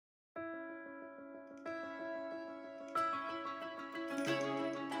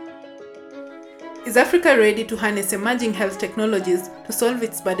Is Africa ready to harness emerging health technologies to solve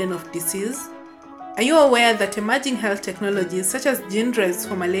its burden of disease? Are you aware that emerging health technologies such as gene drives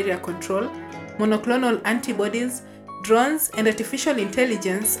for malaria control, monoclonal antibodies, drones, and artificial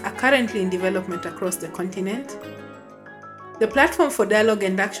intelligence are currently in development across the continent? The Platform for Dialogue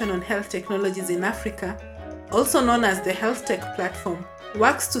and Action on Health Technologies in Africa, also known as the Health Tech Platform,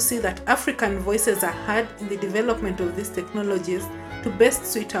 works to see that African voices are heard in the development of these technologies to best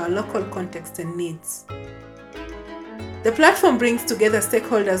suit our local context and needs. The platform brings together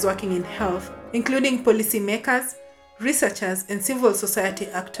stakeholders working in health, including policymakers, researchers, and civil society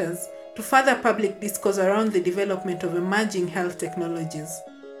actors, to further public discourse around the development of emerging health technologies.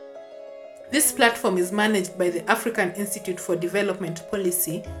 This platform is managed by the African Institute for Development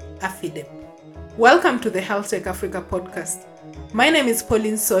Policy, AFIDEP. Welcome to the Health Tech Africa podcast. My name is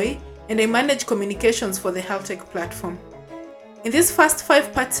Pauline Soy, and I manage communications for the Health Tech platform. In this first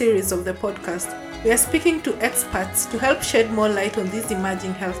 5-part series of the podcast, we are speaking to experts to help shed more light on these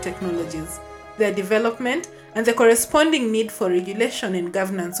emerging health technologies, their development, and the corresponding need for regulation and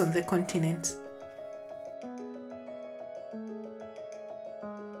governance on the continent.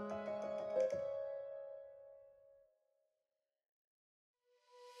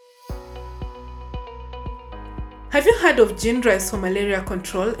 Have you heard of gene drives for malaria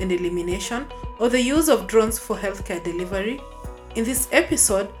control and elimination, or the use of drones for healthcare delivery? In this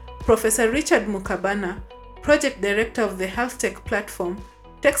episode, Professor Richard Mukabana, Project Director of the Health Tech Platform,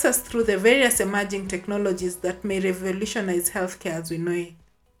 takes us through the various emerging technologies that may revolutionize healthcare as we know it.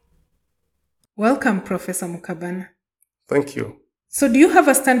 Welcome, Professor Mukabana. Thank you. So, do you have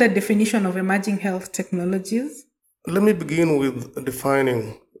a standard definition of emerging health technologies? Let me begin with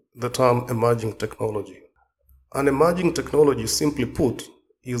defining the term emerging technology. An emerging technology, simply put,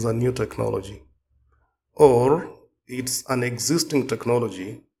 is a new technology, or it's an existing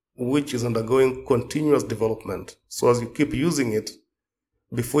technology which is undergoing continuous development. So as you keep using it,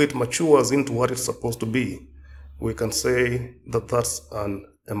 before it matures into what it's supposed to be, we can say that that's an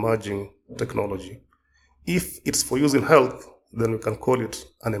emerging technology. If it's for use in health, then we can call it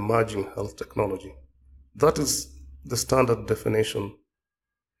an emerging health technology. That is the standard definition.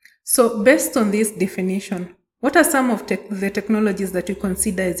 So based on this definition, what are some of the technologies that you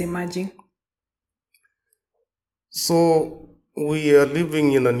consider as emerging? So we are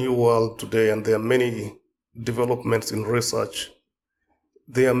living in a new world today, and there are many developments in research.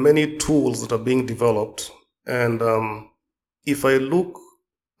 There are many tools that are being developed. And if I look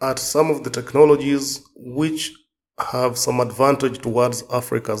at some of the technologies which have some advantage towards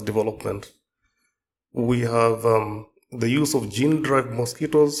Africa's development, we have the use of gene-drive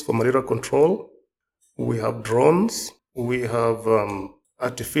mosquitoes for malaria control. We have drones. We have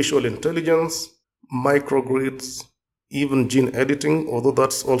artificial intelligence, microgrids, even gene editing, although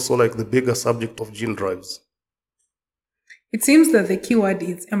that's also like the bigger subject of gene drives. It seems that the keyword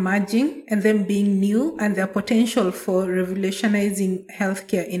is emerging and them being new and their potential for revolutionizing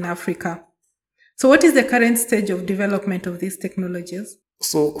healthcare in Africa. So what is the current stage of development of these technologies?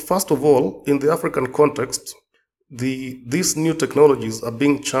 So first of all, in the African context, these new technologies are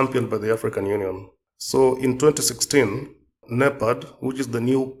being championed by the African Union. So in 2016, NEPAD, which is the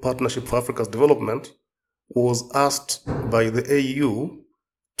new Partnership for Africa's Development, was asked by the AU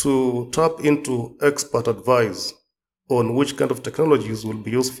to tap into expert advice on which kind of technologies will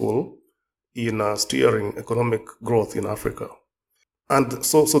be useful in steering economic growth in Africa. And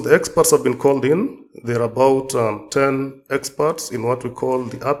so the experts have been called in. There are about 10 experts in what we call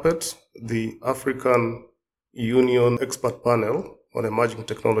the APET, the African Union Expert Panel on Emerging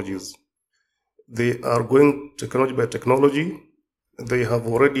Technologies. They are going technology by technology. They have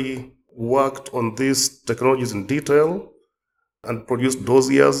already worked on these technologies in detail and produced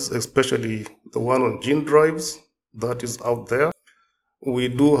dossiers, especially the one on gene drives that is out there. We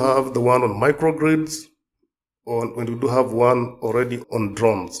do have the one on microgrids, and we do have one already on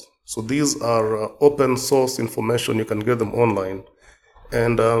drones. So these are open source information. You can get them online.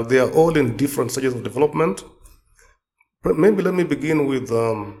 And they are all in different stages of development. But maybe let me begin with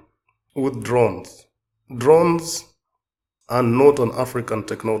drones. Drones are not an African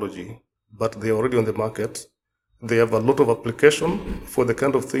technology, but they are already on the market. They have a lot of application for the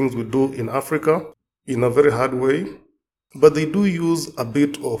kind of things we do in Africa in a very hard way, but they do use a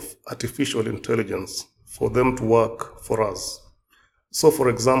bit of artificial intelligence for them to work for us. So for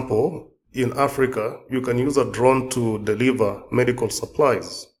example, in Africa, you can use a drone to deliver medical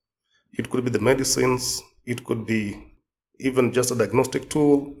supplies. It could be the medicines, it could be even just a diagnostic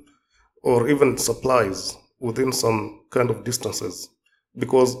tool, or even supplies within some kind of distances.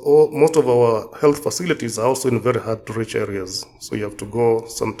 because most of our health facilities are also in very hard to reach areas. So you have to go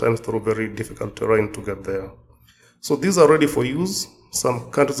sometimes through very difficult terrain to get there. So these are ready for use.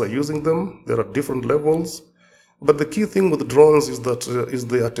 Some countries are using them. There are different levels. But the key thing with drones is that is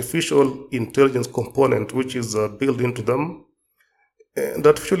the artificial intelligence component which is built into them. And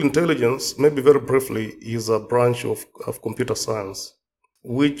artificial intelligence, maybe very briefly, is a branch of computer science,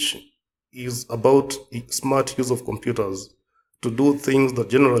 which is about smart use of computers to do things that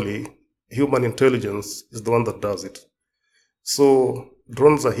generally human intelligence is the one that does it. So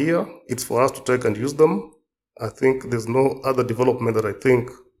drones are here. It's for us to take and use them. I think there's no other development that I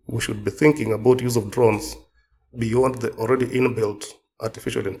think we should be thinking about use of drones beyond the already inbuilt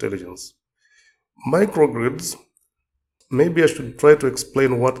artificial intelligence. Microgrids, maybe I should try to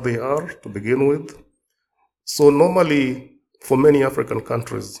explain what they are to begin with. So normally, for many African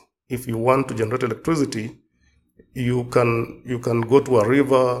countries, if you want to generate electricity, you can go to a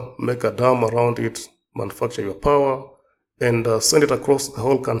river, make a dam around it, manufacture your power, and send it across the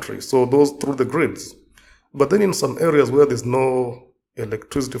whole country. So those through the grids. But then in some areas where there's no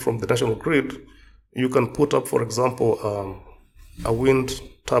electricity from the national grid, you can put up, for example, a wind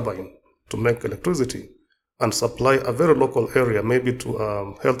turbine to make electricity and supply a very local area, maybe to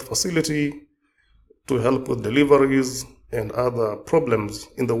a health facility, to help with deliveries and other problems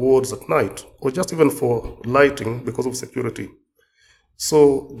in the wards at night, or just even for lighting because of security.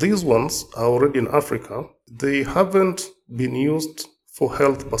 So these ones are already in Africa. They haven't been used for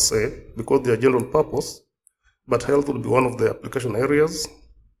health per se because they are general purpose, but health will be one of the application areas.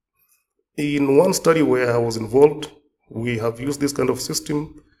 In one study where I was involved, we have used this kind of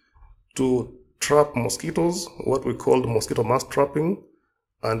system to trap mosquitoes, what we called mosquito mass trapping,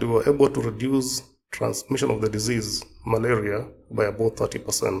 and we were able to reduce transmission of the disease, malaria, by about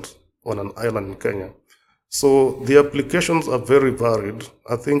 30% on an island in Kenya. So the applications are very varied.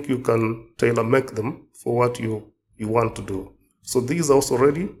 I think you can tailor-make them for what you want to do. So these are also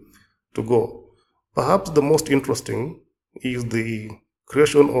ready to go. Perhaps the most interesting is the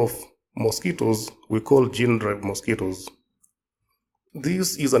creation of mosquitoes we call gene-drive mosquitoes.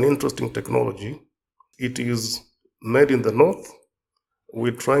 This is an interesting technology. It is made in the north.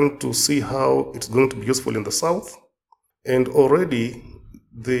 We're trying to see how it's going to be useful in the south. And already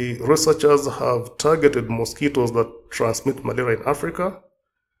the researchers have targeted mosquitoes that transmit malaria in Africa.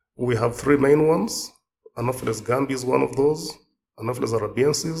 We have three main ones. Anopheles gambiae is one of those, Anopheles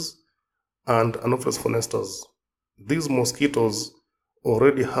arabiensis, and Anopheles honestas. These mosquitoes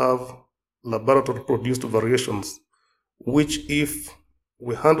already have laboratory-produced variations, which if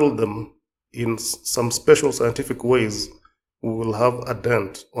we handle them in some special scientific ways, we will have a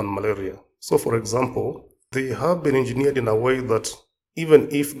dent on malaria. So for example, they have been engineered in a way that even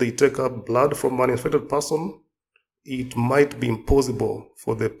if they take up blood from an infected person, it might be impossible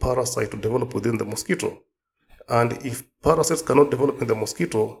for the parasite to develop within the mosquito. And if parasites cannot develop in the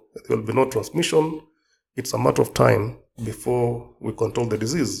mosquito, there will be no transmission. It's a matter of time before we control the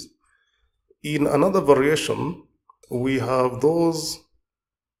disease. In another variation, we have those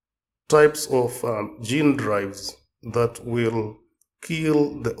types of gene drives that will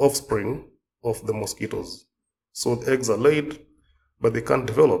kill the offspring of the mosquitoes. So the eggs are laid, but they can't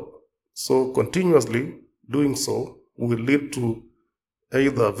develop. So continuously doing so will lead to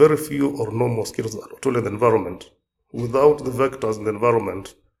either very few or no mosquitoes at all in the environment. Without the vectors in the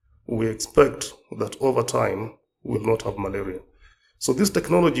environment, we expect that over time we will not have malaria. So this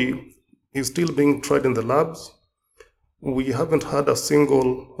technology is still being tried in the labs. We haven't had a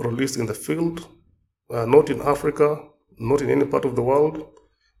single release in the field, not in Africa, not in any part of the world.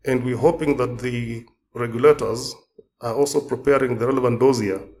 And we're hoping that the regulators are also preparing the relevant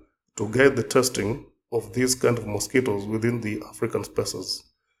dossier to guide the testing of these kind of mosquitoes within the African spaces.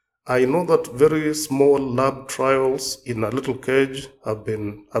 I know that very small lab trials in a little cage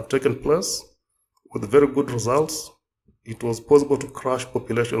have taken place with very good results. It was possible to crush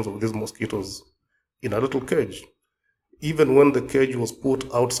populations of these mosquitoes in a little cage, even when the cage was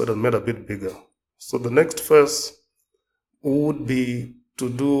put outside and made a bit bigger. So the next phase would be to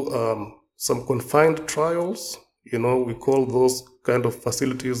do some confined trials. We call those kind of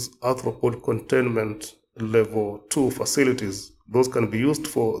facilities arthropod containment level 2 facilities. Those can be used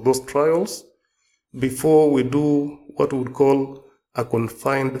for those trials before we do what we would call a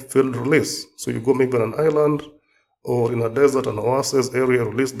confined field release. So you go maybe on an island or in a desert, an oasis area,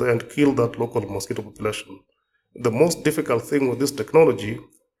 release there and kill that local mosquito population. The most difficult thing with this technology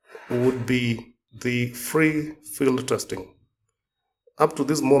would be the free field testing. Up to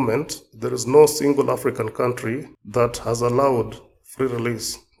this moment, there is no single African country that has allowed free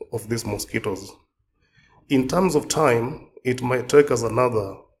release of these mosquitoes. In terms of time, it might take us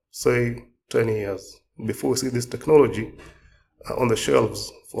another, say, 10 years before we see this technology on the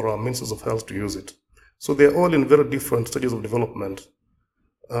shelves for our ministers of health to use it. So they're all in very different stages of development.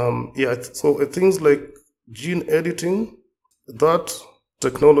 So things like gene editing, that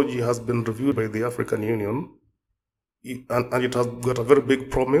technology has been reviewed by the African Union, and it has got a very big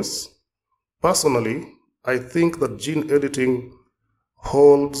promise. Personally, I think that gene editing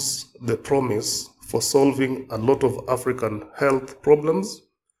holds the promise for solving a lot of African health problems,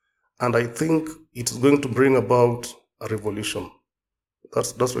 and I think it's going to bring about a revolution.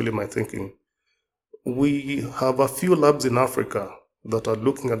 That's really my thinking. We have a few labs in Africa that are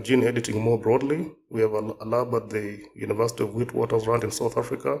looking at gene editing more broadly. We have a lab at the University of Witwatersrand in South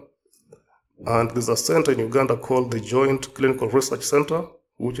Africa, and there's a center in Uganda called the Joint Clinical Research Center,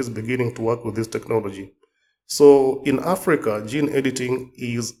 which is beginning to work with this technology. So in Africa, gene editing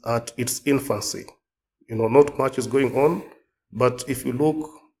is at its infancy. Not much is going on, but if you look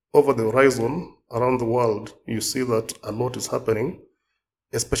over the horizon around the world, you see that a lot is happening,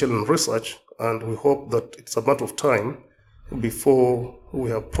 especially in research, and we hope that it's a matter of time before we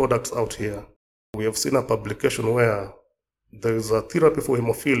have products out here. We have seen a publication where there is a therapy for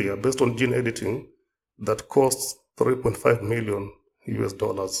hemophilia based on gene editing that costs $3.5 million.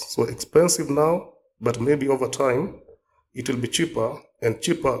 So expensive now, but maybe over time it will be cheaper and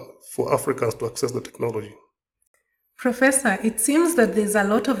cheaper for Africans to access the technology. Professor, it seems that there's a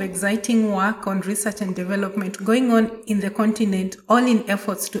lot of exciting work on research and development going on in the continent, all in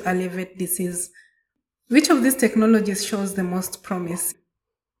efforts to alleviate disease. Which of these technologies shows the most promise?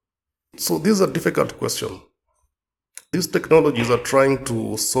 So this is a difficult question. These technologies are trying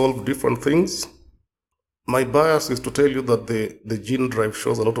to solve different things. My bias is to tell you that the gene drive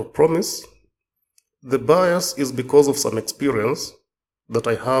shows a lot of promise. The bias is because of some experience that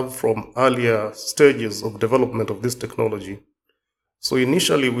I have from earlier stages of development of this technology. So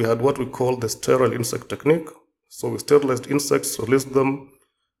initially we had what we call the sterile insect technique. So we sterilized insects, released them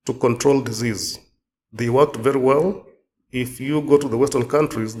to control disease. They worked very well. If you go to the Western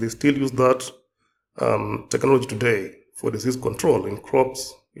countries, they still use that technology today for disease control in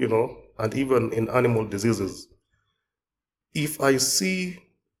crops, and even in animal diseases. If I see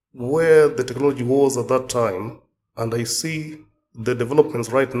where the technology was at that time, and I see the developments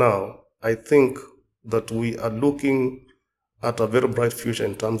right now, I think that we are looking at a very bright future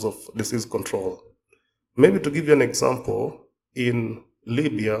in terms of disease control. Maybe to give you an example, in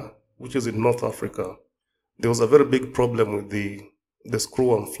Libya, which is in North Africa, there was a very big problem with the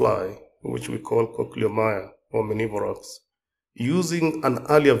screwworm fly, which we call Cochleomia or Menivorax. Using an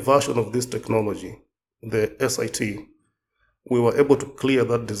earlier version of this technology, the SIT, we were able to clear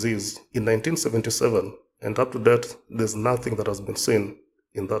that disease in 1977, and up to date, there's nothing that has been seen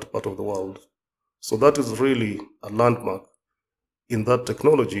in that part of the world. So that is really a landmark in that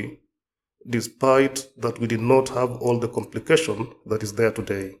technology, despite that we did not have all the complication that is there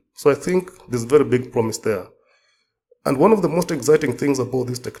today. So I think there's very big promise there. And one of the most exciting things about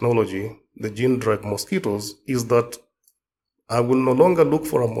this technology, the gene-drive mosquitoes, is that I will no longer look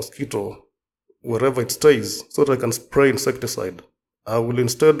for a mosquito wherever it stays so that I can spray insecticide. I will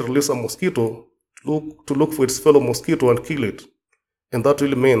instead release a mosquito to look for its fellow mosquito and kill it. And that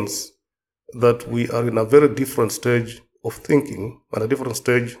really means that we are in a very different stage of thinking and a different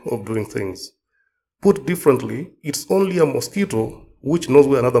stage of doing things. Put differently, it's only a mosquito which knows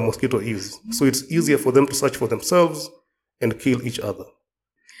where another mosquito is. So it's easier for them to search for themselves and kill each other.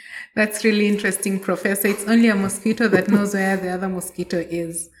 That's really interesting, Professor. It's only a mosquito that knows where the other mosquito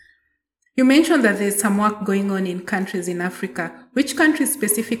is. You mentioned that there's some work going on in countries in Africa. Which countries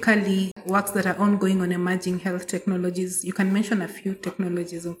specifically works that are ongoing on emerging health technologies? You can mention a few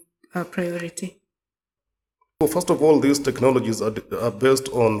technologies of priority. Well, first of all, these technologies are based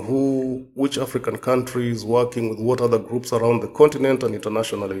on which African country is working with what other groups around the continent and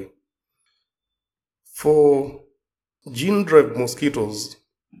internationally. For gene-drive mosquitoes,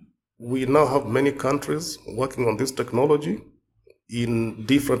 we now have many countries working on this technology in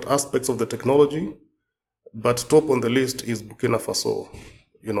different aspects of the technology, but top on the list is Burkina Faso.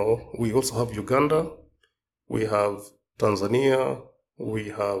 We also have Uganda, we have Tanzania, we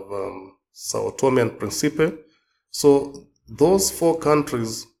have Sao Tome and Principe. So those 4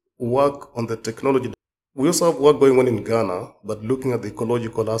 countries work on the technology. We also have work going on in Ghana, but looking at the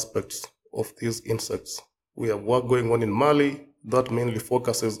ecological aspects of these insects. We have work going on in Mali that mainly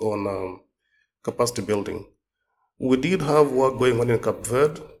focuses on capacity building. We did have work going on in Cape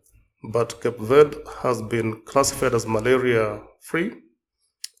Verde, but Cape Verde has been classified as malaria-free,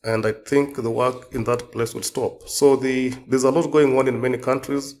 and I think the work in that place will stop. So there's a lot going on in many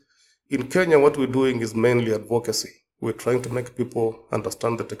countries. In Kenya, what we're doing is mainly advocacy. We're trying to make people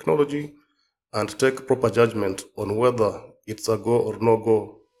understand the technology and take proper judgment on whether it's a go or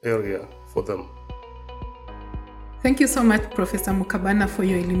no-go area for them. Thank you so much, Professor Mukabana, for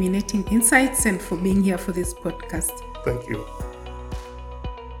your illuminating insights and for being here for this podcast. Thank you.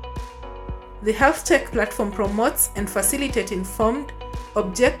 The Health Tech platform promotes and facilitates informed,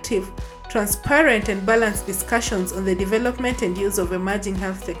 objective, transparent and balanced discussions on the development and use of emerging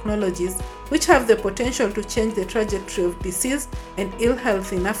health technologies, which have the potential to change the trajectory of disease and ill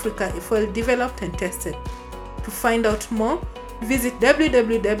health in Africa if well developed and tested. To find out more, visit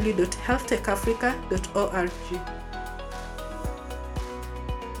www.healthtechafrica.org.